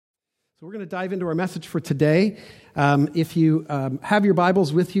So we're going to dive into our message for today. If you have your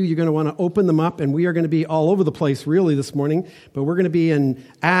Bibles with you, you're going to want to open them up, and we are going to be all over the place really this morning, but we're going to be in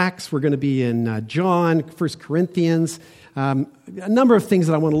Acts, we're going to be in John, 1 Corinthians, a number of things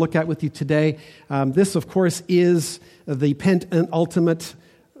that I want to look at with you today. This, of course, is the penultimate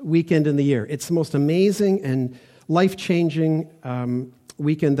weekend in the year. It's the most amazing and life-changing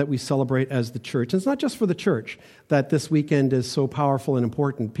weekend that we celebrate as the church. And it's not just for the church that this weekend is so powerful and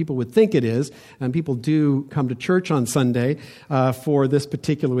important. People would think it is, and people do come to church on Sunday for this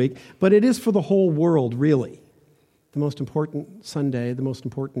particular week, but it is for the whole world, really. The most important Sunday, the most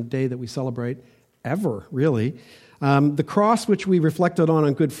important day that we celebrate ever, really. The cross, which we reflected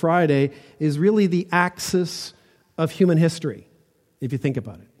on Good Friday, is really the axis of human history, if you think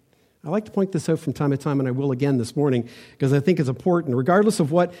about it. I like to point this out from time to time, and I will again this morning, because I think it's important. Regardless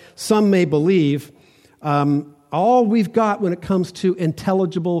of what some may believe, all we've got when it comes to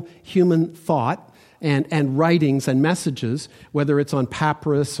intelligible human thought and writings and messages, whether it's on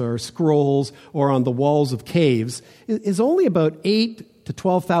papyrus or scrolls or on the walls of caves, is only about 8 to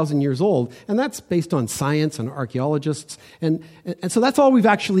 12,000 years old, and that's based on science and archaeologists. And so that's all we've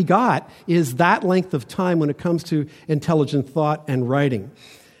actually got is that length of time when it comes to intelligent thought and writing.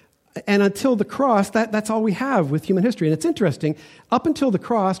 And until the cross, that's all we have with human history. And it's interesting, up until the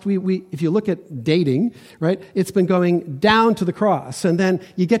cross, we if you look at dating, right, it's been going down to the cross. And then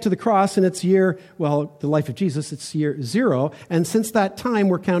you get to the cross and it's the life of Jesus, it's year 0. And since that time,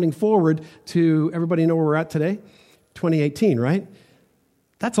 we're counting forward to, everybody know where we're at today? 2018, right?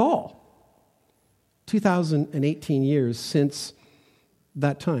 That's all. 2018 years since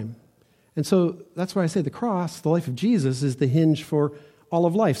that time. And so that's why I say the cross, the life of Jesus, is the hinge for all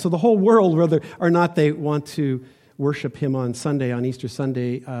of life. So the whole world, whether or not they want to worship him on Sunday, on Easter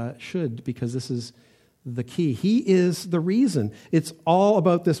Sunday, should, because this is the key. He is the reason. It's all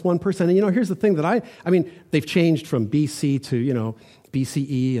about this one person. And here's the thing that I mean, they've changed from BC to,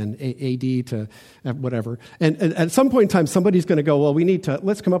 BCE and AD to whatever. And at some point in time, somebody's going to go, well,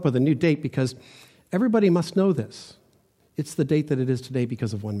 let's come up with a new date, because everybody must know this. It's the date that it is today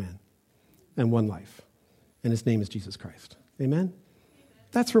because of one man and one life. And his name is Jesus Christ. Amen?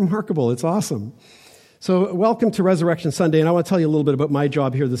 That's remarkable. It's awesome. So welcome to Resurrection Sunday, and I want to tell you a little bit about my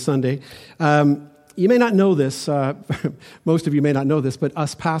job here this Sunday. You may not know this, most of you may not know this, but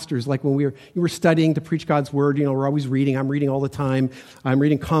us pastors, like when you were studying to preach God's Word, we're always reading. I'm reading all the time. I'm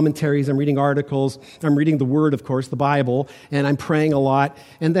reading commentaries. I'm reading articles. I'm reading the Word, of course, the Bible, and I'm praying a lot.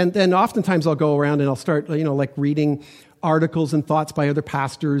 And then oftentimes I'll go around and I'll start, like reading articles and thoughts by other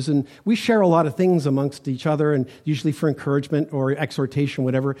pastors, and we share a lot of things amongst each other, and usually for encouragement or exhortation,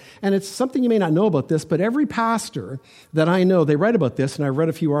 whatever. And it's something you may not know about this, but every pastor that I know, they write about this, and I've read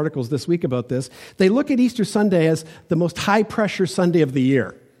a few articles this week about this. They look at Easter Sunday as the most high-pressure Sunday of the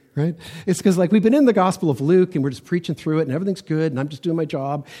year, right? It's because we've been in the Gospel of Luke, and we're just preaching through it, and everything's good, and I'm just doing my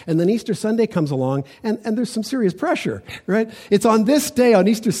job. And then Easter Sunday comes along, and there's some serious pressure, right? It's on this day, on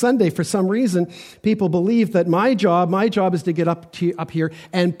Easter Sunday, for some reason, people believe that my job is to get up here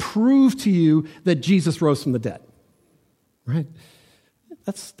and prove to you that Jesus rose from the dead, right?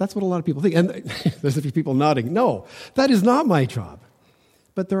 That's what a lot of people think. And there's a few people nodding. No, that is not my job.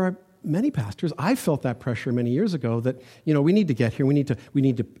 But there are many pastors, I felt that pressure many years ago that, we need to get here. We need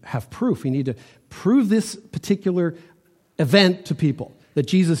to have proof. We need to prove this particular event to people, that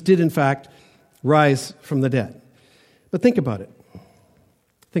Jesus did, in fact, rise from the dead. But think about it.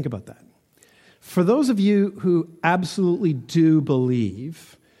 Think about that. For those of you who absolutely do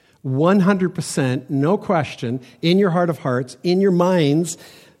believe, 100%, no question, in your heart of hearts, in your minds,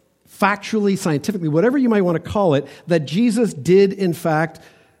 factually, scientifically, whatever you might want to call it, that Jesus did, in fact,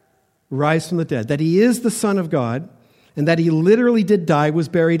 rise from the dead, that he is the Son of God, and that he literally did die, was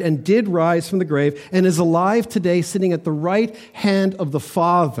buried, and did rise from the grave, and is alive today, sitting at the right hand of the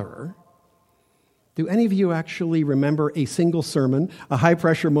Father. Do any of you actually remember a single sermon, a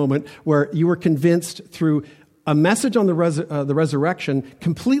high-pressure moment, where you were convinced through a message on the resurrection,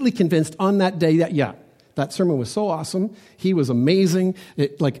 completely convinced on that day that sermon was so awesome, he was amazing,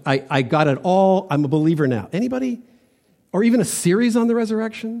 I got it all, I'm a believer now. Anybody? Or even a series on the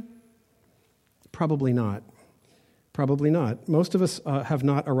resurrection? Probably not. Probably not. Most of us have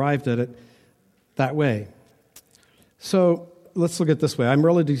not arrived at it that way. So let's look at it this way. I'm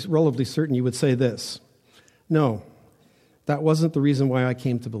relatively certain you would say this. No, that wasn't the reason why I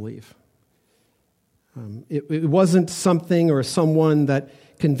came to believe. It wasn't something or someone that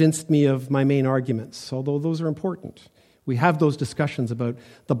convinced me of my main arguments, although those are important. We have those discussions about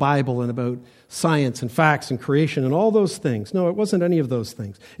the Bible and about science and facts and creation and all those things. No, it wasn't any of those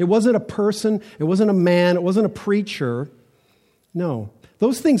things. It wasn't a person. It wasn't a man. It wasn't a preacher. No,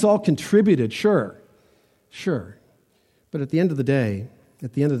 Those things all contributed, sure. But at the end of the day,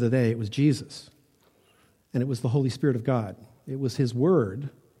 it was Jesus. And it was the Holy Spirit of God. It was his word,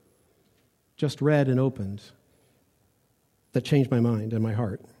 just read and opened, that changed my mind and my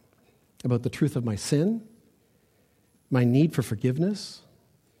heart about the truth of my sin, my need for forgiveness,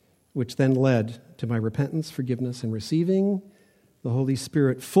 which then led to my repentance, forgiveness, and receiving the Holy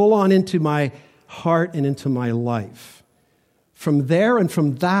Spirit full on into my heart and into my life. From there and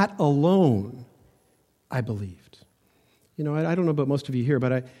from that alone, I believed. You know, I don't know about most of you here,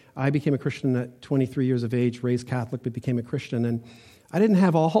 but I became a Christian at 23 years of age, raised Catholic, but became a Christian. And I didn't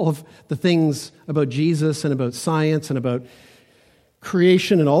have all of the things about Jesus and about science and about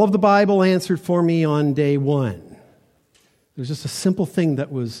creation and all of the Bible answered for me on day one. There was just a simple thing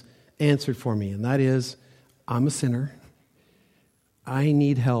that was answered for me, and that is, I'm a sinner. I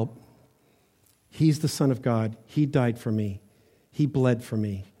need help. He's the Son of God. He died for me. He bled for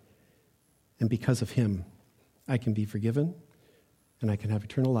me. And because of him, I can be forgiven and I can have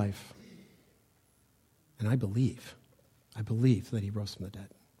eternal life. And I believe that he rose from the dead.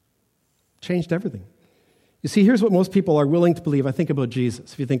 Changed everything. You see, here's what most people are willing to believe, I think, about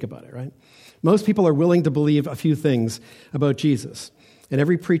Jesus, if you think about it, right? Most people are willing to believe a few things about Jesus. And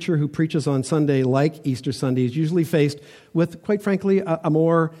every preacher who preaches on Sunday, like Easter Sunday, is usually faced with, quite frankly, a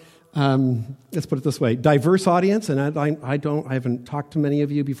more, let's put it this way, diverse audience. And I haven't talked to many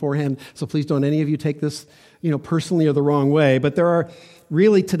of you beforehand, so please don't any of you take this, personally or the wrong way. But there are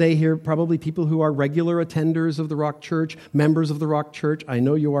really today here probably people who are regular attenders of the Rock Church, members of the Rock Church. I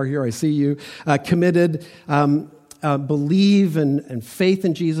know you are here. I see you. Committed, believe and faith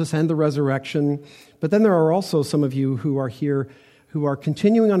in Jesus and the resurrection. But then there are also some of you who are here who are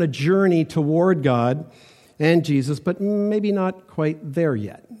continuing on a journey toward God and Jesus, but maybe not quite there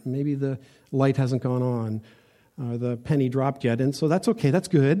yet. Maybe the light hasn't gone on, the penny dropped yet. And so that's okay. That's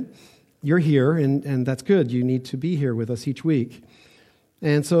good. You're here, and that's good. You need to be here with us each week.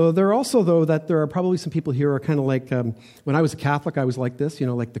 And so there are also, though, that there are probably some people here who are kind of like, when I was a Catholic, I was like this,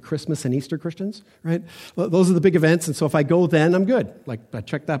 like the Christmas and Easter Christians, right? Well, those are the big events, and so if I go then, I'm good. Like, I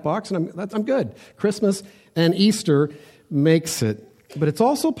check that box, and I'm good. Christmas and Easter makes it. But it's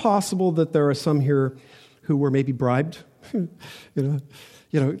also possible that there are some here who were maybe bribed.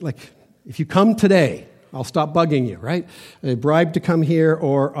 Like, if you come today, I'll stop bugging you, right? Bribed to come here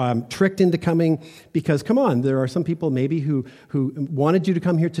or tricked into coming because, come on, there are some people maybe who wanted you to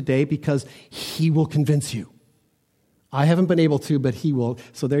come here today because he will convince you. I haven't been able to, but he will.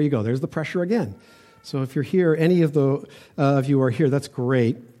 So there you go. There's the pressure again. So if you're here, any of you are here, that's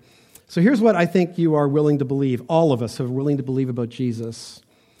great. So here's what I think you are willing to believe. All of us are willing to believe about Jesus.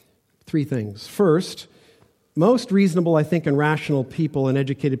 3 things. First, most reasonable, I think, and rational people and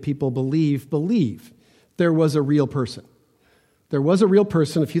educated people believe there was a real person. There was a real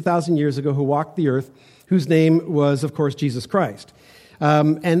person a few thousand years ago who walked the earth, whose name was, of course, Jesus Christ.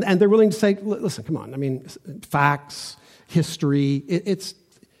 And they're willing to say, listen, come on, I mean, facts, history,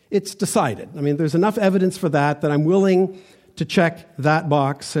 it's decided. I mean, there's enough evidence for that I'm willing to check that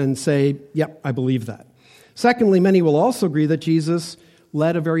box and say, yep, I believe that. Secondly, many will also agree that Jesus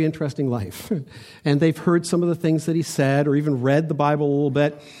led a very interesting life. And they've heard some of the things that he said or even read the Bible a little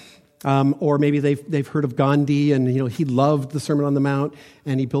bit. Or maybe they've heard of Gandhi, and he loved the Sermon on the Mount,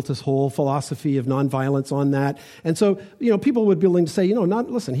 and he built his whole philosophy of nonviolence on that. And so, people would be willing to say,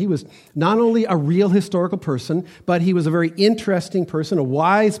 listen, he was not only a real historical person, but he was a very interesting person, a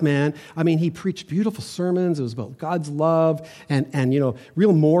wise man. I mean, he preached beautiful sermons. It was about God's love and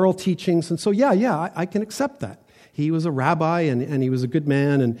real moral teachings. And so, I can accept that. He was a rabbi, and he was a good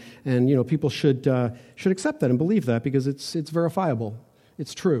man, and people should accept that and believe that because it's verifiable.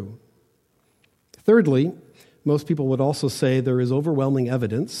 It's true. Thirdly, most people would also say there is overwhelming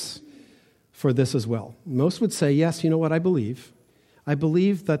evidence for this as well. Most would say, yes, you know what, I believe. I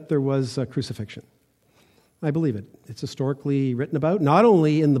believe that there was a crucifixion. I believe it. It's historically written about, not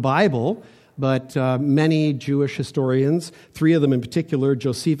only in the Bible, but many Jewish historians, 3 of them in particular,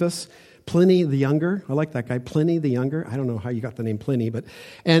 Josephus, Pliny the Younger, I like that guy, Pliny the Younger, I don't know how you got the name Pliny, but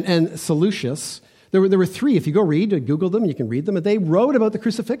and Seleucus. There were 3. If you go Google them, you can read them. And they wrote about the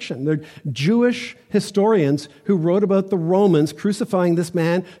crucifixion. They're Jewish historians who wrote about the Romans crucifying this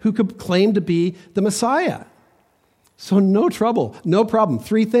man who could claim to be the Messiah. So no trouble, no problem.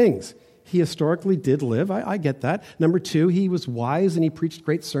 3 things. He historically did live. I get that. Number 2, he was wise and he preached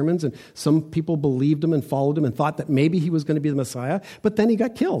great sermons, and some people believed him and followed him and thought that maybe he was going to be the Messiah, but then he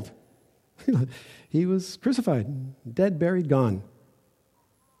got killed. He was crucified, dead, buried, gone.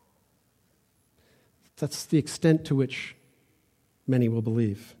 That's the extent to which many will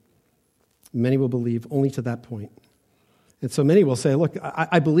believe. Many will believe only to that point. And so many will say, look,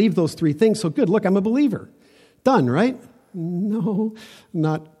 I believe those three things, so good, look, I'm a believer. Done, right? No,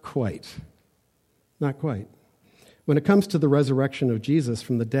 not quite. Not quite. When it comes to the resurrection of Jesus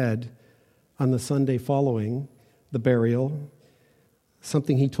from the dead on the Sunday following the burial,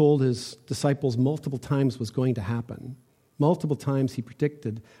 something he told his disciples multiple times was going to happen. Multiple times he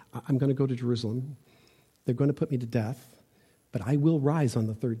predicted, I'm going to go to Jerusalem. They're going to put me to death, but I will rise on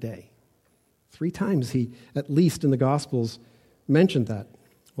the third day. 3 times he, at least in the Gospels, mentioned that.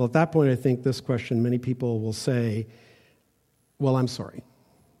 Well, at that point, I think this question, many people will say, well, I'm sorry.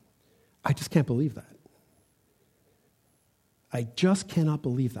 I just can't believe that. I just cannot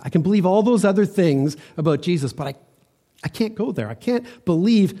believe that. I can believe all those other things about Jesus, but I can't go there. I can't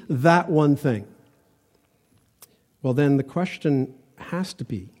believe that one thing. Well, then the question has to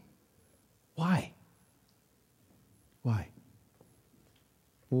be, why? Why?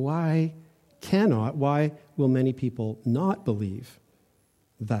 Why will many people not believe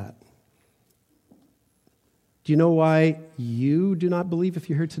that? Do you know why you do not believe if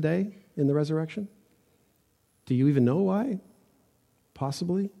you're here today in the resurrection? Do you even know why?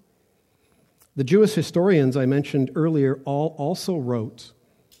 Possibly. The Jewish historians I mentioned earlier all also wrote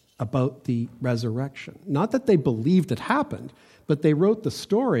about the resurrection. Not that they believed it happened, but they wrote the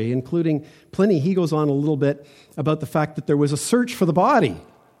story, including Pliny. He goes on a little bit about the fact that there was a search for the body.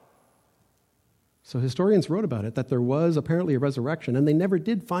 So historians wrote about it, that there was apparently a resurrection, and they never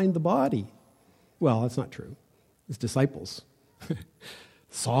did find the body. Well, that's not true. His disciples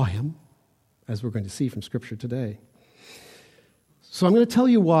saw him, as we're going to see from Scripture today. So I'm going to tell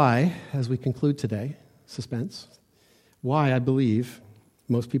you why, as we conclude today, suspense, why I believe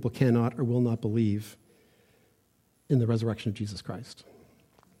most people cannot or will not believe in the resurrection of Jesus Christ.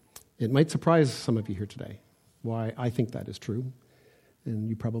 It might surprise some of you here today why I think that is true, and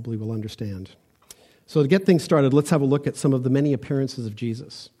you probably will understand. So to get things started, let's have a look at some of the many appearances of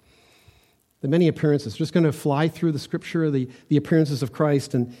Jesus. The many appearances. We're just going to fly through the Scripture, the appearances of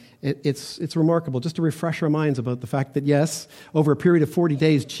Christ, and it's remarkable just to refresh our minds about the fact that, yes, over a period of 40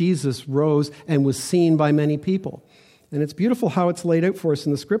 days, Jesus rose and was seen by many people. And it's beautiful how it's laid out for us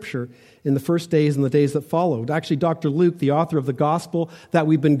in the Scripture in the first days and the days that followed. Actually, Dr. Luke, the author of the Gospel that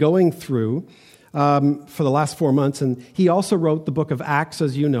we've been going through for the last 4 months, and he also wrote the book of Acts,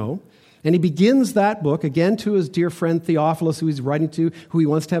 as you know. And he begins that book, again, to his dear friend Theophilus, who he's writing to, who he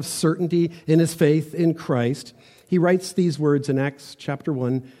wants to have certainty in his faith in Christ. He writes these words in Acts chapter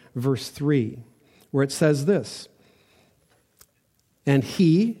 1, verse 3, where it says this, "And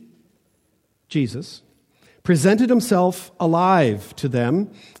he," Jesus, "presented himself alive to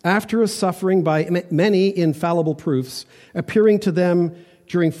them after his suffering by many infallible proofs, appearing to them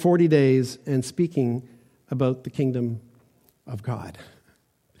during 40 days and speaking about the kingdom of God."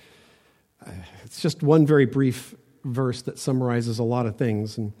 It's just one very brief verse that summarizes a lot of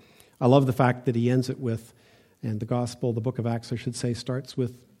things. And I love the fact that he ends it with, and the gospel, the book of Acts, I should say, starts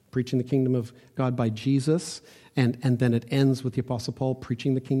with preaching the kingdom of God by Jesus, and then it ends with the Apostle Paul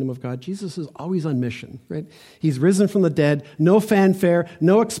preaching the kingdom of God. Jesus is always on mission, right? He's risen from the dead, no fanfare,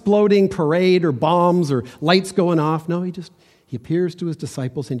 no exploding parade or bombs or lights going off. No, he appears to his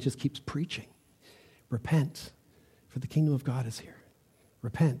disciples and just keeps preaching. Repent, for the kingdom of God is here.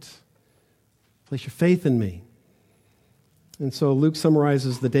 Repent. Place your faith in me. And so Luke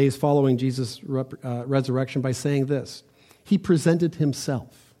summarizes the days following Jesus' resurrection by saying this: he presented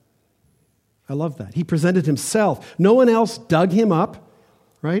himself. I love that. He presented himself. No one else dug him up,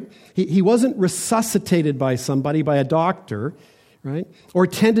 right? He wasn't resuscitated by somebody, by a doctor, right? Or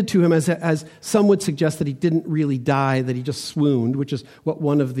tended to him as some would suggest that he didn't really die, that he just swooned, which is what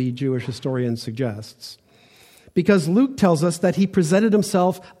one of the Jewish historians suggests. Because Luke tells us that he presented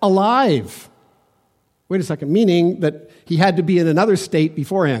himself alive. Wait a second, meaning that he had to be in another state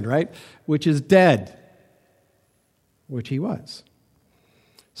beforehand, right? Which is dead, which he was.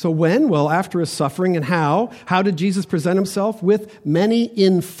 So when? Well, after his suffering. And how? How did Jesus present himself? With many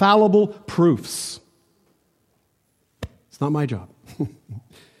infallible proofs. It's not my job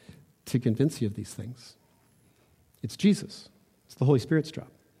to convince you of these things. It's Jesus. It's the Holy Spirit's job.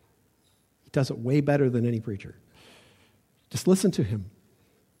 He does it way better than any preacher. Just listen to him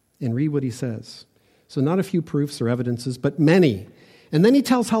and read what he says. So not a few proofs or evidences, but many. And then he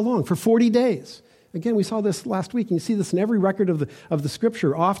tells how long? For 40 days. Again, we saw this last week, and you see this in every record of the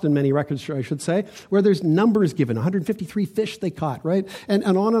Scripture, often many records, I should say, where there's numbers given, 153 fish they caught, right? And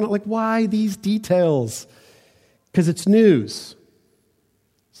on and on. Like, why these details? Because it's news.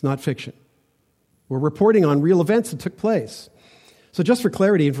 It's not fiction. We're reporting on real events that took place. So just for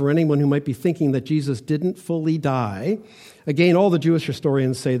clarity, and for anyone who might be thinking that Jesus didn't fully die, again, all the Jewish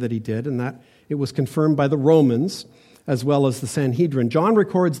historians say that he did, and that it was confirmed by the Romans. as well as the Sanhedrin. John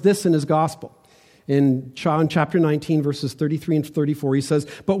records this in his gospel. In John chapter 19, verses 33 and 34, he says,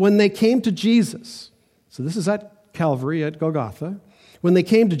 "But when they came to Jesus," so this is at Calvary, at Golgotha, "when they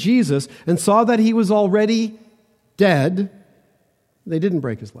came to Jesus and saw that he was already dead, they didn't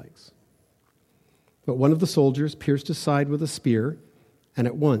break his legs. But one of the soldiers pierced his side with a spear, and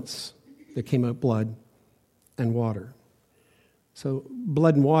at once there came out blood and water." So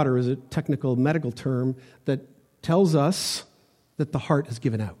blood and water is a technical medical term that tells us that the heart has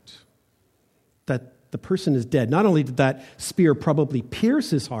given out, that the person is dead. Not only did that spear probably pierce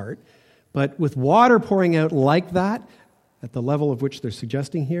his heart, but with water pouring out like that, at the level of which they're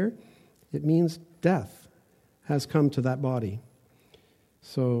suggesting here, it means death has come to that body.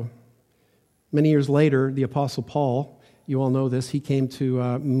 So many years later, the Apostle Paul, you all know this, he came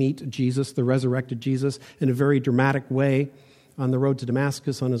to meet Jesus, the resurrected Jesus, in a very dramatic way on the road to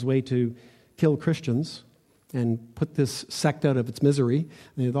Damascus on his way to kill Christians and put this sect out of its misery.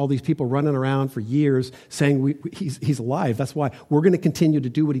 And all these people running around for years saying he's alive. That's why we're going to continue to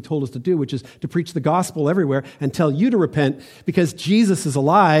do what he told us to do, which is to preach the gospel everywhere and tell you to repent because Jesus is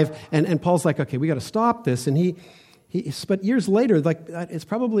alive. And Paul's like, okay, we got to stop this. And but years later, like it's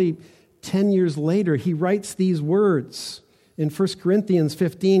probably 10 years later, he writes these words. In 1 Corinthians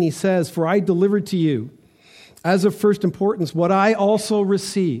 15, he says, "For I delivered to you as of first importance what I also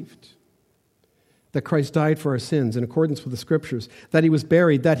received, that Christ died for our sins in accordance with the Scriptures, that he was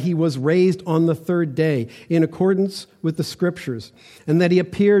buried, that he was raised on the third day in accordance with the Scriptures, and that he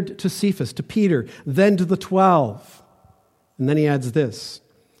appeared to Cephas, to Peter, then to the 12. And then he adds this,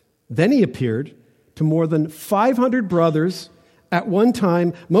 "Then he appeared to more than 500 brothers at one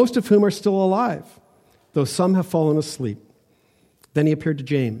time, most of whom are still alive, though some have fallen asleep. Then he appeared to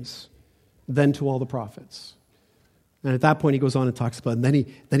James, then to all the prophets." And at that point he goes on and talks about, and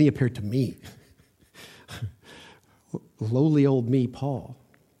then he appeared to me. Lowly old me, Paul.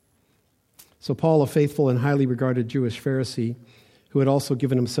 So Paul, a faithful and highly regarded Jewish Pharisee, who had also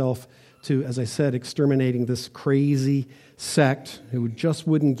given himself to, as I said, exterminating this crazy sect who just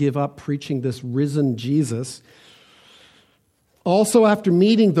wouldn't give up preaching this risen Jesus, also after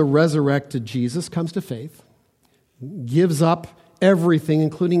meeting the resurrected Jesus, comes to faith, gives up everything,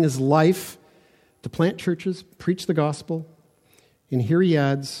 including his life, to plant churches, preach the gospel. And here he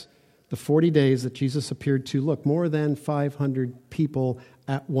adds the 40 days that Jesus appeared to, look, more than 500 people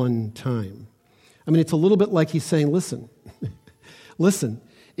at one time. I mean, it's a little bit like he's saying, listen,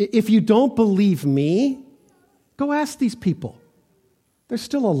 if you don't believe me, go ask these people. They're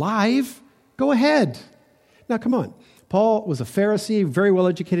still alive. Go ahead. Now, come on. Paul was a Pharisee, very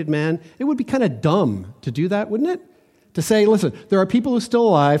well-educated man. It would be kind of dumb to do that, wouldn't it? To say, listen, there are people who are still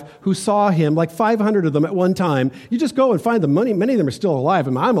alive who saw him, like 500 of them at one time. You just go and find them. Many of them are still alive,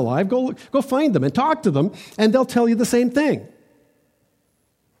 and I'm alive. Go find them and talk to them, and they'll tell you the same thing.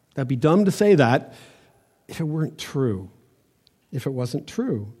 That'd be dumb to say that if it weren't true, if it wasn't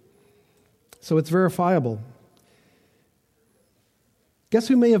true. So it's verifiable. Guess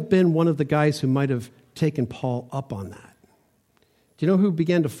who may have been one of the guys who might have taken Paul up on that? Do you know who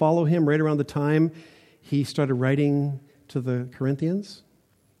began to follow him right around the time he started writing to the Corinthians?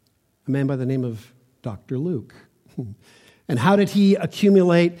 A man by the name of Dr. Luke. And how did he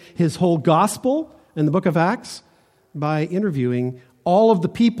accumulate his whole gospel in the book of Acts? By interviewing all of the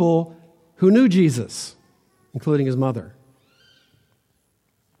people who knew Jesus, including his mother.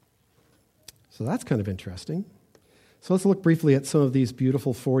 So that's kind of interesting. So let's look briefly at some of these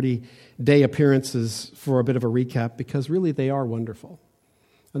beautiful 40-day appearances for a bit of a recap, because really they are wonderful.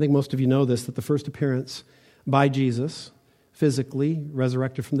 I think most of you know this, that the first appearance by Jesus, physically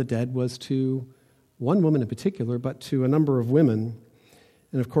resurrected from the dead, was to one woman in particular, but to a number of women.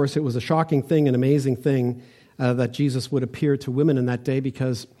 And of course, it was a shocking thing, an amazing thing, that Jesus would appear to women in that day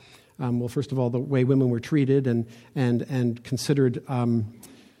because, well, first of all, the way women were treated and considered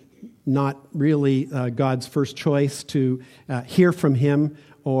not really God's first choice to hear from him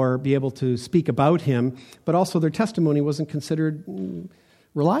or be able to speak about him, but also their testimony wasn't considered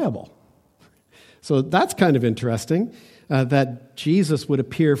reliable. So that's kind of interesting, that Jesus would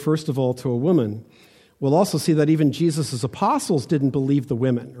appear, first of all, to a woman. We'll also see that even Jesus' apostles didn't believe the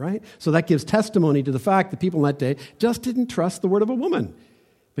women, right? So that gives testimony to the fact that people in that day just didn't trust the word of a woman.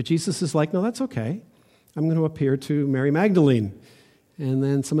 But Jesus is like, no, that's okay. I'm going to appear to Mary Magdalene. And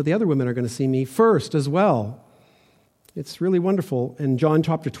then some of the other women are going to see me first as well. It's really wonderful. In John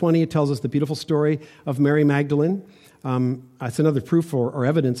chapter 20, it tells us the beautiful story of Mary Magdalene. It's another proof or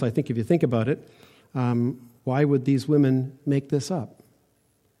evidence, I think, if you think about it. Why would these women make this up?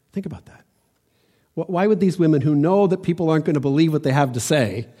 Think about that. Why would these women who know that people aren't going to believe what they have to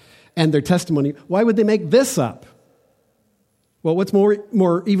say and their testimony, why would they make this up? Well, what's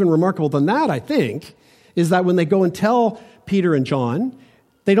more even remarkable than that, I think, is that when they go and tell Peter and John,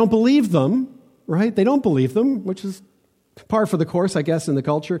 they don't believe them, right? They don't believe them, which is par for the course, I guess, in the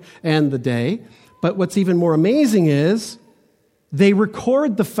culture and the day. But what's even more amazing is they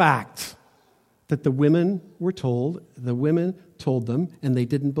record the fact that the women told them, and they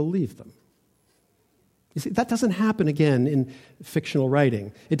didn't believe them. You see, that doesn't happen again in fictional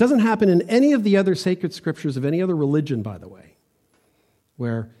writing. It doesn't happen in any of the other sacred scriptures of any other religion, by the way,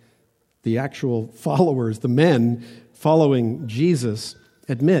 where the actual followers, the men following Jesus,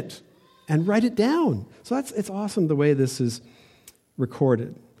 admit and write it down. So it's awesome the way this is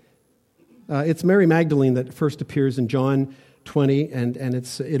recorded. It's Mary Magdalene that first appears in John 20, and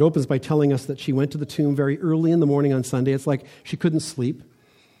it opens by telling us that she went to the tomb very early in the morning on Sunday. It's like she couldn't sleep.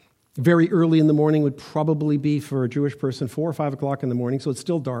 Very early in the morning would probably be, for a Jewish person, 4 or 5 o'clock in the morning, so it's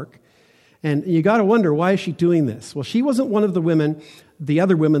still dark. And you got to wonder, why is she doing this? Well, she wasn't one of the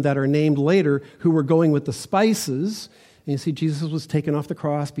other women that are named later, who were going with the spices. And you see, Jesus was taken off the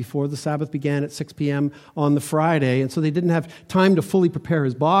cross before the Sabbath began at 6 p.m. on the Friday, and so they didn't have time to fully prepare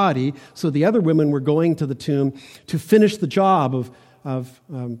his body. So the other women were going to the tomb to finish the job of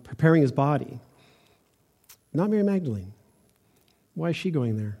preparing his body. Not Mary Magdalene. Why is she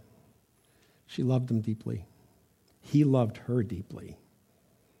going there? She loved him deeply. He loved her deeply.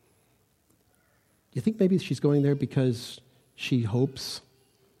 Do you think maybe she's going there because she hopes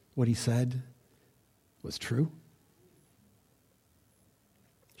what he said was true?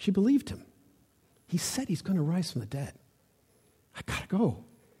 She believed him. He said he's going to rise from the dead. I got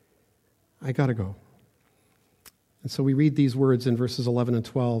to go. And so we read these words in verses 11 and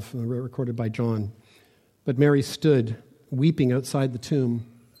 12, recorded by John. But Mary stood, weeping outside the tomb.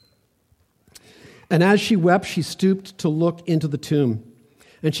 And as she wept, she stooped to look into the tomb.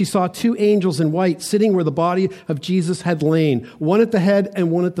 And she saw 2 angels in white sitting where the body of Jesus had lain, one at the head and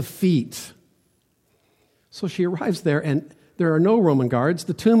one at the feet. So she arrives there, and there are no Roman guards.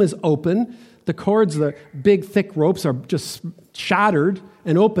 The tomb is open. The cords, the big, thick ropes are just shattered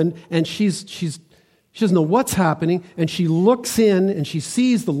and open, and she doesn't know what's happening, and she looks in, and she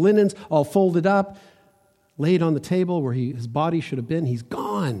sees the linens all folded up, laid on the table where his body should have been. He's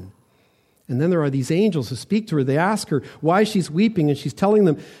gone. And then there are these angels who speak to her. They ask her why she's weeping, and she's telling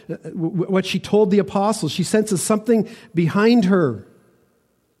them what she told the apostles. She senses something behind her.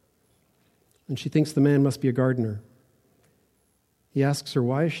 And she thinks the man must be a gardener. He asks her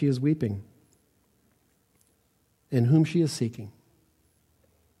why she is weeping and whom she is seeking.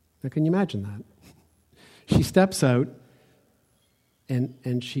 Now, can you imagine that? She steps out,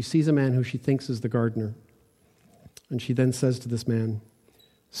 and she sees a man who she thinks is the gardener. And she then says to this man,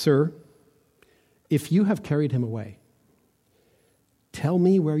 "Sir, if you have carried him away, tell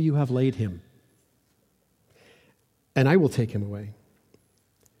me where you have laid him, and I will take him away."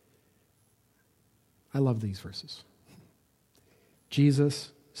 I love these verses.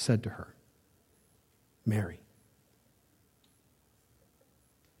 Jesus said to her, "Mary."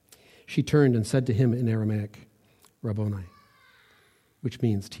 She turned and said to him in Aramaic, "Rabboni," which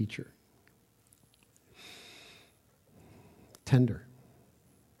means teacher. Tender,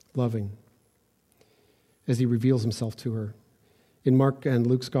 loving, as he reveals himself to her. In Mark and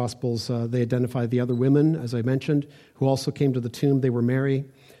Luke's Gospels, they identify the other women, as I mentioned, who also came to the tomb. They were Mary,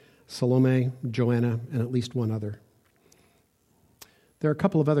 Salome, Joanna, and at least one other. There are a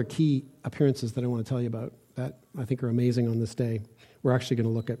couple of other key appearances that I want to tell you about that I think are amazing on this day. We're actually going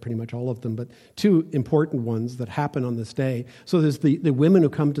to look at pretty much all of them, but 2 important ones that happen on this day. So there's the women who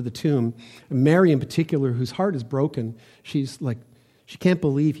come to the tomb, Mary in particular, whose heart is broken. She's like, she can't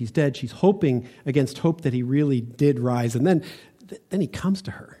believe he's dead. She's hoping against hope that he really did rise. And then he comes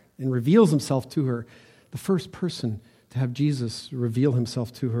to her and reveals himself to her, the first person to have Jesus reveal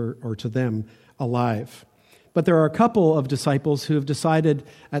himself to her or to them alive. But there are a couple of disciples who have decided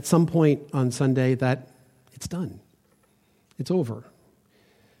at some point on Sunday that it's done. It's over.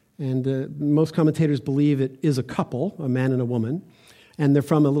 And most commentators believe it is a couple, a man and a woman, and they're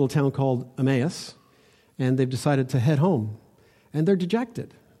from a little town called Emmaus, and they've decided to head home. And they're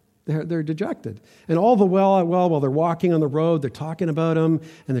dejected. They're dejected. And all the while they're walking on the road, they're talking about him,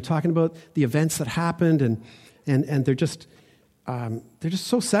 and they're talking about the events that happened, and they're just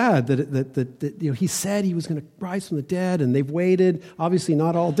so sad that he said he was going to rise from the dead, and they've waited, obviously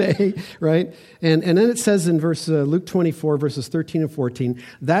not all day, right? And then it says in Luke 24, verses 13 and 14,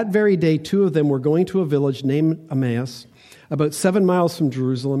 that very day 2 of them were going to a village named Emmaus, about 7 miles from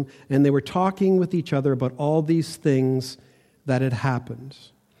Jerusalem, and they were talking with each other about all these things that had happened.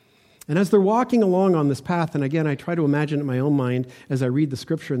 And as they're walking along on this path, and again, I try to imagine in my own mind as I read the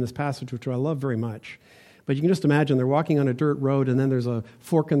scripture in this passage, which I love very much, But you can just imagine they're walking on a dirt road, and then there's a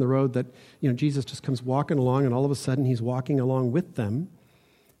fork in the road that, Jesus just comes walking along, and all of a sudden he's walking along with them.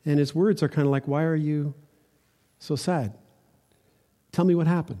 And his words are kind of like, why are you so sad? Tell me what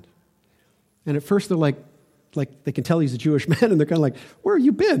happened. And at first they're like they can tell he's a Jewish man, and they're kind of like, where have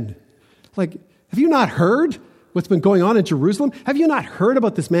you been? Like, have you not heard what's been going on in Jerusalem? Have you not heard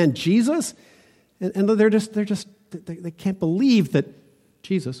about this man Jesus? And they can't believe that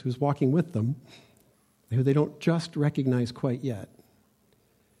Jesus, who's walking with them, who they don't just recognize quite yet,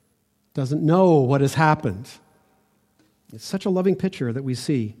 doesn't know what has happened. It's such a loving picture that we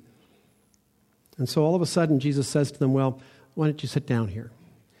see. And so all of a sudden, Jesus says to them, well, why don't you sit down here?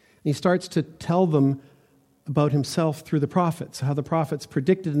 And he starts to tell them about himself through the prophets, how the prophets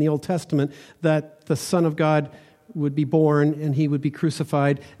predicted in the Old Testament that the Son of God would be born, and he would be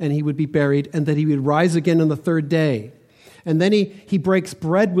crucified, and he would be buried, and that he would rise again on the third day. And then he breaks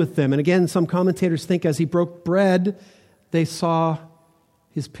bread with them. And again, some commentators think as he broke bread, they saw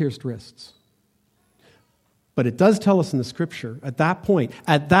his pierced wrists. But it does tell us in the Scripture, at that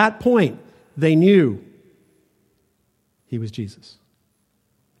point, they knew he was Jesus.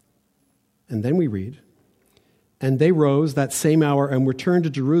 And then we read, and they rose that same hour and returned to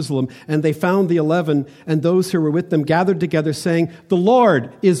Jerusalem, and they found the 11 and those who were with them gathered together, saying, the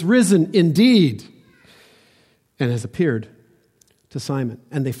Lord is risen indeed, and has appeared to Simon.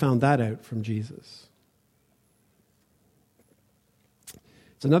 And they found that out from Jesus.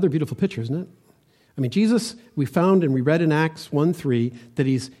 It's another beautiful picture, isn't it? I mean, Jesus, we found and we read in Acts 1:3 that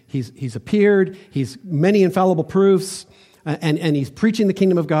he's appeared, he's many infallible proofs, and he's preaching the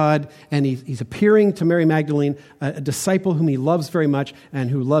kingdom of God, and he's appearing to Mary Magdalene, a disciple whom he loves very much and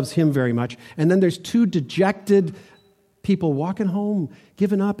who loves him very much. And then there's two dejected people walking home,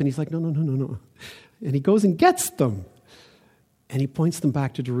 giving up, and he's like, no. And he goes and gets them. And he points them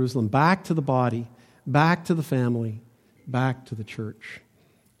back to Jerusalem, back to the body, back to the family, back to the church.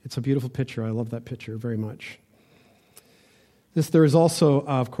 It's a beautiful picture. I love that picture very much. There is also,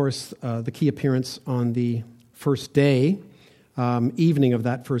 of course, the key appearance on the first day, evening of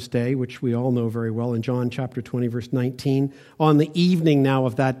that first day, which we all know very well in John chapter 20, verse 19. On the evening now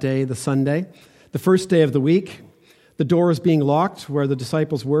of that day, the Sunday, the first day of the week, the doors being locked where the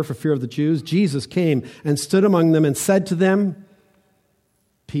disciples were for fear of the Jews, Jesus came and stood among them and said to them,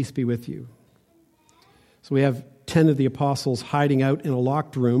 peace be with you. So we have 10 of the apostles hiding out in a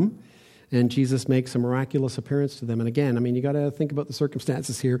locked room, and Jesus makes a miraculous appearance to them. And again, I mean, you got to think about the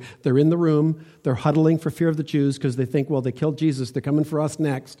circumstances here. They're in the room, they're huddling for fear of the Jews because they think, well, they killed Jesus, they're coming for us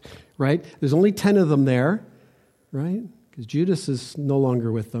next, right? There's only 10 of them there, right? Because Judas is no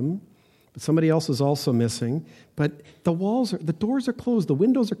longer with them, but somebody else is also missing. But the doors are closed, the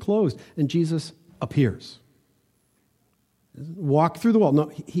windows are closed, and Jesus appears. Walk through the wall.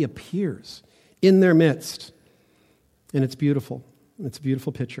 No, he appears in their midst. And it's beautiful. It's a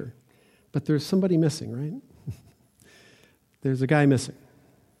beautiful picture. But there's somebody missing, right? There's a guy missing.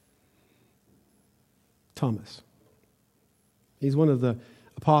 Thomas. He's one of the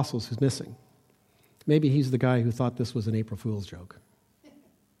apostles who's missing. Maybe he's the guy who thought this was an April Fool's joke.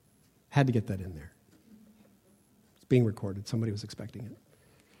 Had to get that in there. It's being recorded. Somebody was expecting it.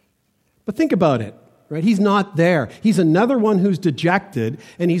 But think about it. Right? He's not there. He's another one who's dejected,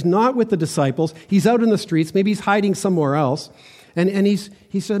 and he's not with the disciples. He's out in the streets. Maybe he's hiding somewhere else. And he's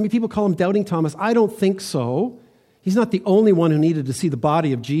I mean, people call him Doubting Thomas. I don't think so. He's not the only one who needed to see the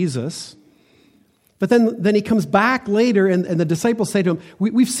body of Jesus. But then he comes back later, and the disciples say to him,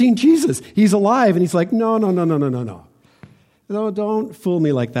 we've seen Jesus. He's alive. And he's like, no. No, don't fool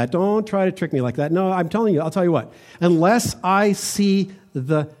me like that. Don't try to trick me like that. No, I'm telling you, I'll tell you what. Unless I see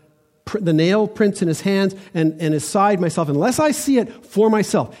the nail prints in his hands and his side myself, unless I see it for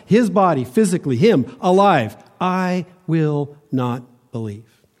myself, his body, physically, him, alive, I will not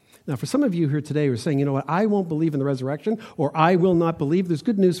believe. Now, for some of you here today who are saying, you know what, I won't believe in the resurrection, or I will not believe, there's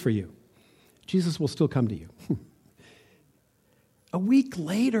good news for you. Jesus will still come to you. A week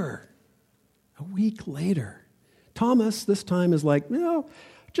later, Thomas this time is like,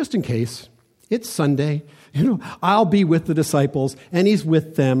 just in case, it's Sunday, I'll be with the disciples, and he's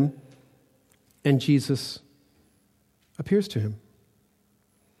with them. And Jesus appears to him.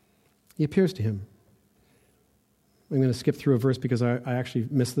 He appears to him. I'm going to skip through a verse because I actually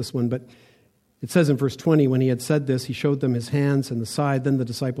missed this one, but it says in verse 20, when he had said this, he showed them his hands and the side. Then the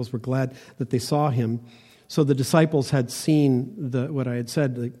disciples were glad that they saw him. So the disciples had seen what I had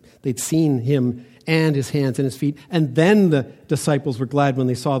said. They'd seen him and his hands and his feet. And then the disciples were glad when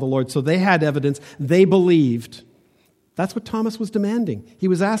they saw the Lord. So they had evidence. They believed. That's what Thomas was demanding. He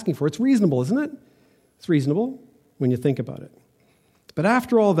was asking for. It's reasonable, isn't it? It's reasonable when you think about it. But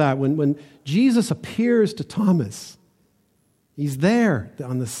after all that, when Jesus appears to Thomas, he's there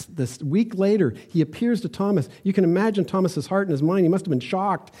on this week later. He appears to Thomas. You can imagine Thomas's heart and his mind. He must have been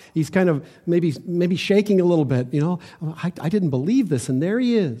shocked. He's kind of maybe shaking a little bit. I didn't believe this, and there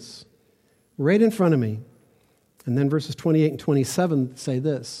he is, right in front of me. And then verses 28 and 27 say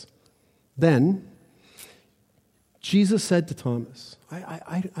this. Then Jesus said to Thomas,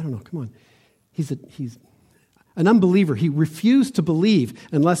 I don't know, come on. He's an unbeliever. He refused to believe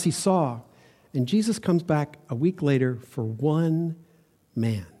unless he saw. And Jesus comes back a week later for one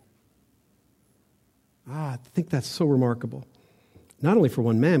man. I think that's so remarkable. Not only for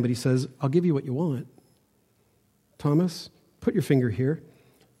one man, but he says, I'll give you what you want. Thomas, put your finger here.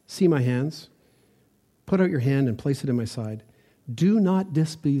 See my hands. Put out your hand and place it in my side. Do not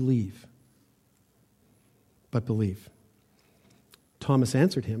disbelieve, but believe. Thomas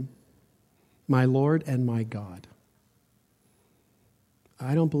answered him, my Lord and my God.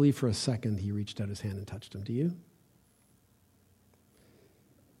 I don't believe for a second he reached out his hand and touched him. Do you?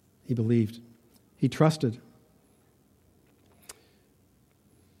 He believed. He trusted.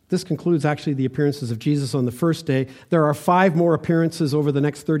 This concludes actually the appearances of Jesus on the first day. There are 5 more appearances over the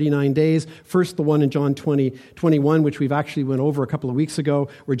next 39 days. First, the one in John 20:21, which we've actually went over a couple of weeks ago,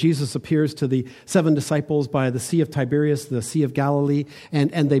 where Jesus appears to the 7 disciples by the Sea of Tiberias, the Sea of Galilee,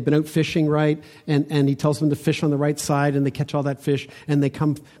 and they've been out fishing, right? And he tells them to fish on the right side, and they catch all that fish, and they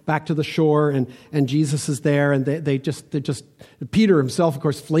come back to the shore, and Jesus is there, and they just Peter himself, of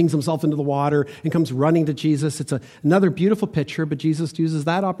course, flings himself into the water and comes running to Jesus. It's another beautiful picture, but Jesus uses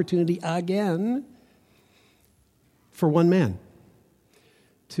that opportunity again for one man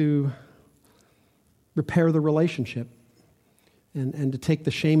to repair the relationship and to take the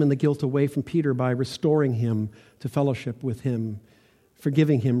shame and the guilt away from Peter by restoring him to fellowship with him,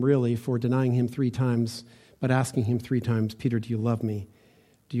 forgiving him really for denying him 3 times, but asking him 3 times, Peter, do you love me?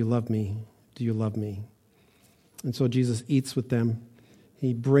 Do you love me? Do you love me? And so Jesus eats with them.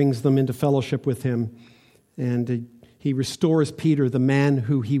 He brings them into fellowship with him, and he restores Peter, the man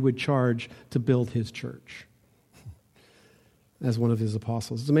who he would charge to build his church, as one of his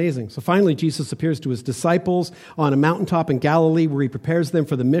apostles. It's amazing. So finally, Jesus appears to his disciples on a mountaintop in Galilee where he prepares them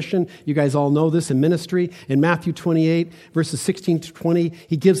for the mission. You guys all know this in ministry. In Matthew 28, verses 16 to 20,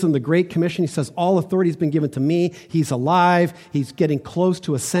 he gives them the Great Commission. He says, all authority has been given to me. He's alive. He's getting close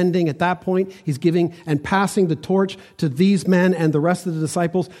to ascending. At that point, he's giving and passing the torch to these men and the rest of the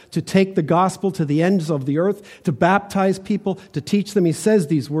disciples to take the gospel to the ends of the earth, to baptize people, to teach them. He says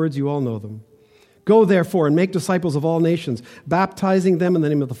these words, you all know them. Go, therefore, and make disciples of all nations, baptizing them in the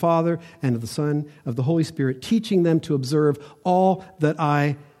name of the Father and of the Son, of the Holy Spirit, teaching them to observe all that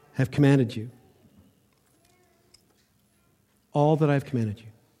I have commanded you. All that I have commanded you.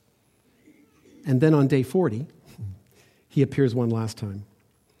 And then on day 40, he appears one last time.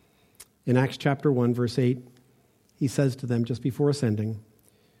 In Acts chapter 1, verse 8, he says to them just before ascending,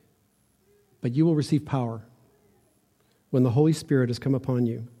 but you will receive power when the Holy Spirit has come upon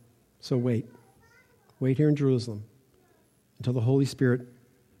you. So wait. Wait here in Jerusalem until the Holy Spirit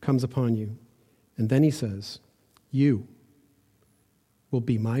comes upon you. And then he says, you will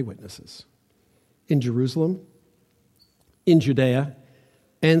be my witnesses in Jerusalem, in Judea,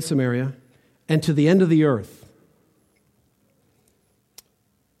 and Samaria, and to the end of the earth.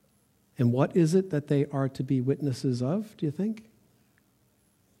 And what is it that they are to be witnesses of, do you think?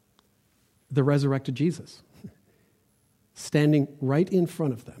 The resurrected Jesus, standing right in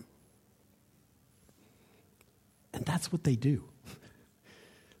front of them. And that's what they do.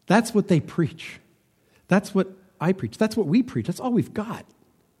 That's what they preach. That's what I preach. That's what we preach. That's all we've got.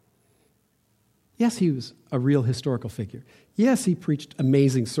 Yes, he was a real historical figure. Yes, he preached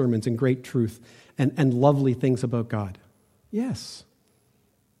amazing sermons and great truth and lovely things about God. Yes.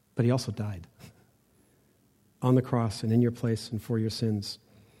 But he also died on the cross and in your place and for your sins,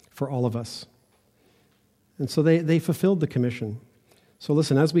 for all of us. And so they fulfilled the commission. So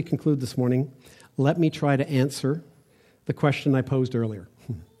listen, as we conclude this morning, let me try to answer the question I posed earlier.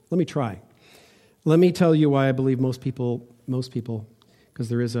 Let me try. Let me tell you why I believe most people, because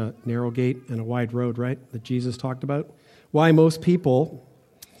there is a narrow gate and a wide road, right, that Jesus talked about. Why most people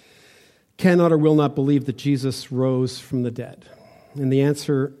cannot or will not believe that Jesus rose from the dead. And the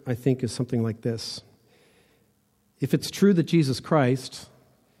answer, I think, is something like this. If it's true that Jesus Christ,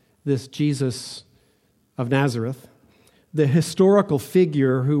 this Jesus of Nazareth, the historical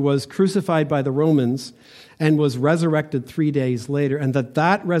figure who was crucified by the Romans and was resurrected 3 days later, and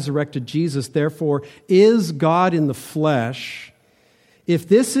that resurrected Jesus, therefore, is God in the flesh, if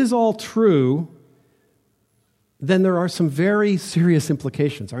this is all true, then there are some very serious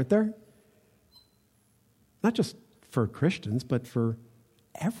implications, aren't there? Not just for Christians, but for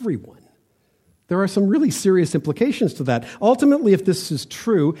everyone. There are some really serious implications to that. Ultimately, if this is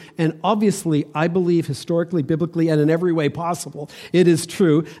true, and obviously I believe historically, biblically, and in every way possible it is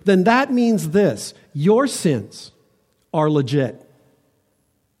true, then that means this: your sins are legit.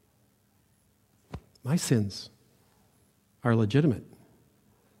 My sins are legitimate.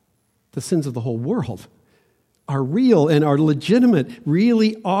 The sins of the whole world are real and are legitimate,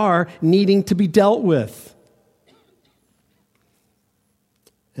 really are needing to be dealt with.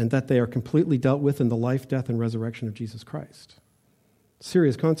 And that they are completely dealt with in the life, death, and resurrection of Jesus Christ.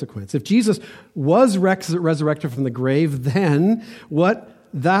 Serious consequence. If Jesus was resurrected from the grave, then what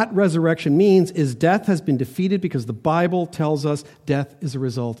that resurrection means is death has been defeated, because the Bible tells us death is a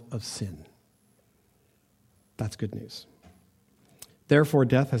result of sin. That's good news. Therefore,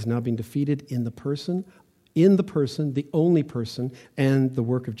 death has now been defeated in the person, the only person, and the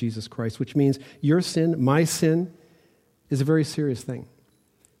work of Jesus Christ, which means your sin, my sin, is a very serious thing.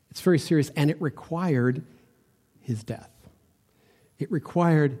 It's very serious, and it required his death. It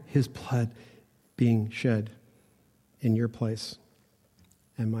required his blood being shed in your place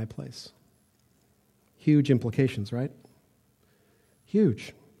and my place. Huge implications, right?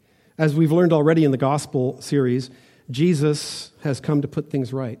 Huge. As we've learned already in the gospel series, Jesus has come to put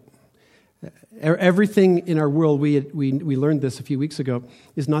things right. Everything in our world, we learned this a few weeks ago,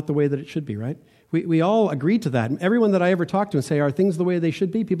 is not the way that it should be, right? We all agree to that. Everyone that I ever talk to and say, are things the way they should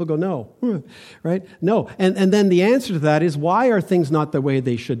be? People go, no, right? No. And then the answer to that is, why are things not the way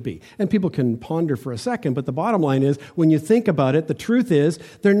they should be? And people can ponder for a second, but the bottom line is, when you think about it, the truth is,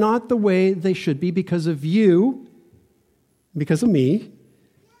 they're not the way they should be because of you, because of me,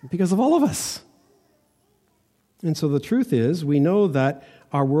 because of all of us. And so the truth is, we know that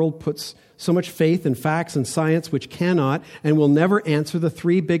our world puts so much faith in facts and science which cannot and will never answer the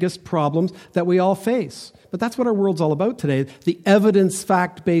three biggest problems that we all face. But that's what our world's all about today, the evidence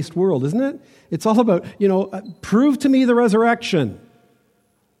fact-based world, isn't it? It's all about, prove to me the resurrection.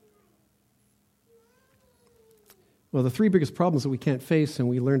 Well, the three biggest problems that we can't face, and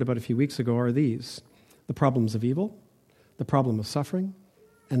we learned about a few weeks ago, are these: the problems of evil, the problem of suffering,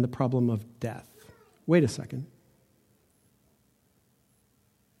 and the problem of death. Wait a second.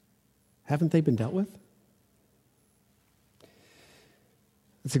 Haven't they been dealt with?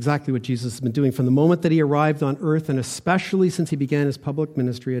 That's exactly what Jesus has been doing from the moment that he arrived on earth, and especially since he began his public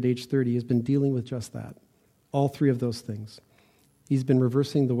ministry at age 30. He has been dealing with just that. All three of those things. He's been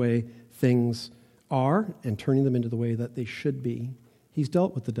reversing the way things are and turning them into the way that they should be. He's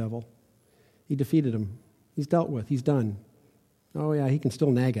dealt with the devil. He defeated him. He's dealt with. He's done. Oh yeah, he can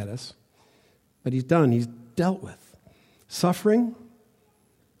still nag at us, but he's done. He's dealt with. Suffering,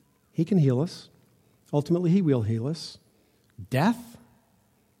 he can heal us. Ultimately, he will heal us. Death,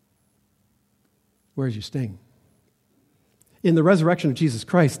 where's your sting? In the resurrection of Jesus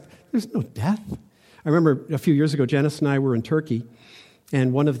Christ, there's no death. I remember a few years ago, Janice and I were in Turkey,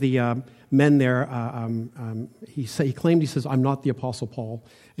 and one of the men there, he says, I'm not the Apostle Paul.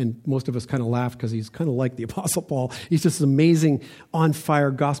 And most of us kind of laughed because he's kind of like the Apostle Paul. He's just an amazing,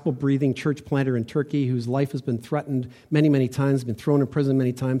 on-fire, gospel-breathing church planter in Turkey whose life has been threatened many, many times, been thrown in prison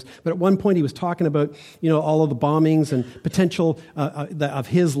many times. But at one point he was talking about, all of the bombings and potential of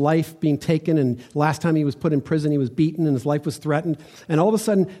his life being taken. And last time he was put in prison, he was beaten and his life was threatened. And all of a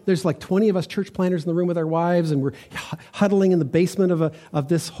sudden, there's like 20 of us church planters in the room with our wives, and we're huddling in the basement of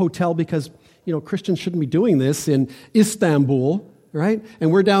this hotel because, Christians shouldn't be doing this in Istanbul, right?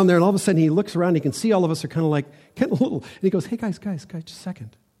 And we're down there, and all of a sudden he looks around, he can see all of us are kind of like, getting a little, and he goes, hey guys, just a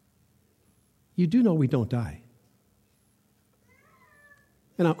second. You do know we don't die.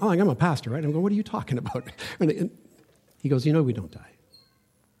 And I'm a pastor, right? And I'm going, what are you talking about? And he goes, we don't die.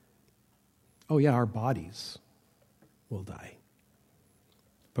 Oh yeah, our bodies will die.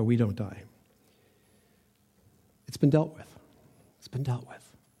 But we don't die. It's been dealt with. It's been dealt with.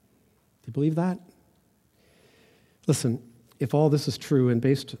 Do you believe that? Listen, if all this is true and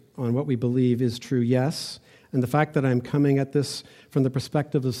based on what we believe is true, yes, and the fact that I'm coming at this from the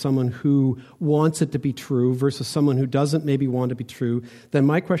perspective of someone who wants it to be true versus someone who doesn't maybe want to be true, then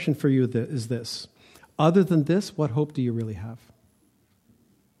my question for you is this. Other than this, what hope do you really have?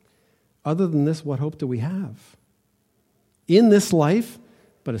 Other than this, what hope do we have? In this life,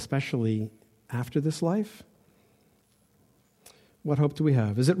 but especially after this life? What hope do we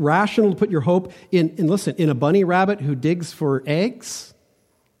have? Is it rational to put your hope in a bunny rabbit who digs for eggs?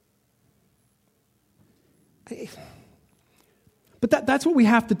 But that's what we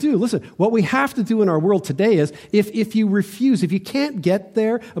have to do. Listen, what we have to do in our world today is if you refuse, if you can't get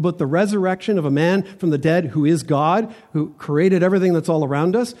there about the resurrection of a man from the dead who is God, who created everything that's all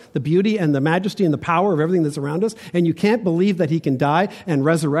around us, the beauty and the majesty and the power of everything that's around us, and you can't believe that he can die and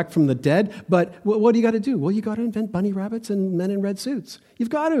resurrect from the dead, but what do you got to do? Well, you got to invent bunny rabbits and men in red suits.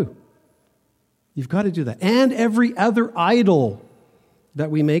 You've got to. You've got to do that. And every other idol that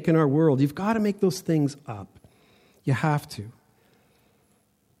we make in our world, you've got to make those things up. You have to.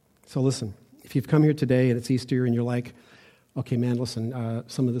 So listen, if you've come here today and it's Easter and you're like, okay, man, listen,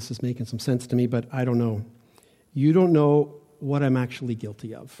 some of this is making some sense to me, but I don't know. You don't know what I'm actually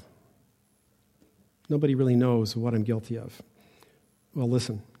guilty of. Nobody really knows what I'm guilty of. Well,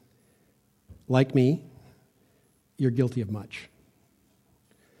 listen, like me, you're guilty of much.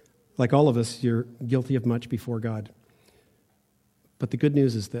 Like all of us, you're guilty of much before God. But the good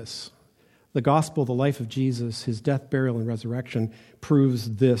news is this. The gospel, the life of Jesus, his death, burial, and resurrection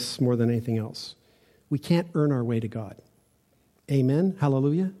proves this more than anything else. We can't earn our way to God. Amen?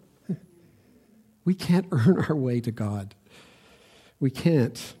 Hallelujah? We can't earn our way to God. We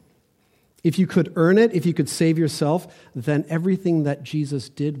can't. If you could earn it, if you could save yourself, then everything that Jesus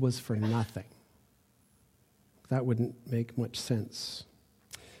did was for nothing. That wouldn't make much sense.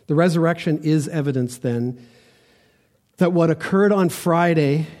 The resurrection is evidence then that what occurred on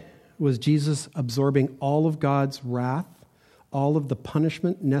Friday was Jesus absorbing all of God's wrath, all of the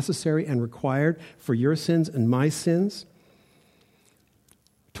punishment necessary and required for your sins and my sins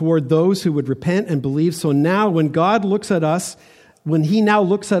toward those who would repent and believe. So now when God looks at us, when he now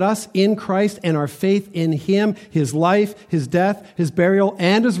looks at us in Christ and our faith in him, his life, his death, his burial,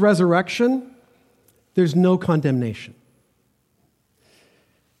 and his resurrection, there's no condemnation.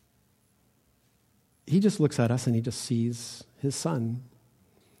 He just looks at us and he just sees his Son,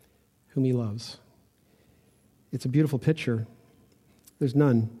 whom he loves. It's a beautiful picture. There's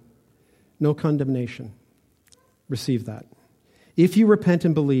none. No condemnation. Receive that. If you repent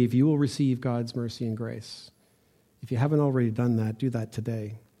and believe, you will receive God's mercy and grace. If you haven't already done that, do that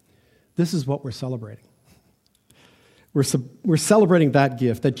today. This is what we're celebrating. We're celebrating that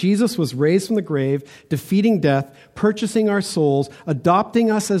gift, that Jesus was raised from the grave, defeating death, purchasing our souls, adopting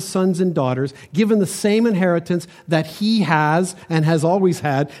us as sons and daughters, given the same inheritance that he has and has always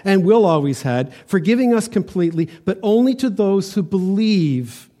had and will always had, forgiving us completely, but only to those who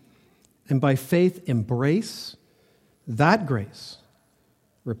believe and by faith embrace that grace.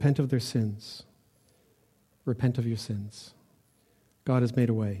 Repent of their sins. Repent of your sins. God has made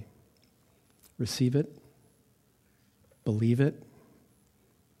a way. Receive it. Believe it.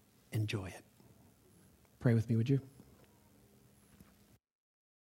 Enjoy it. Pray with me, would you?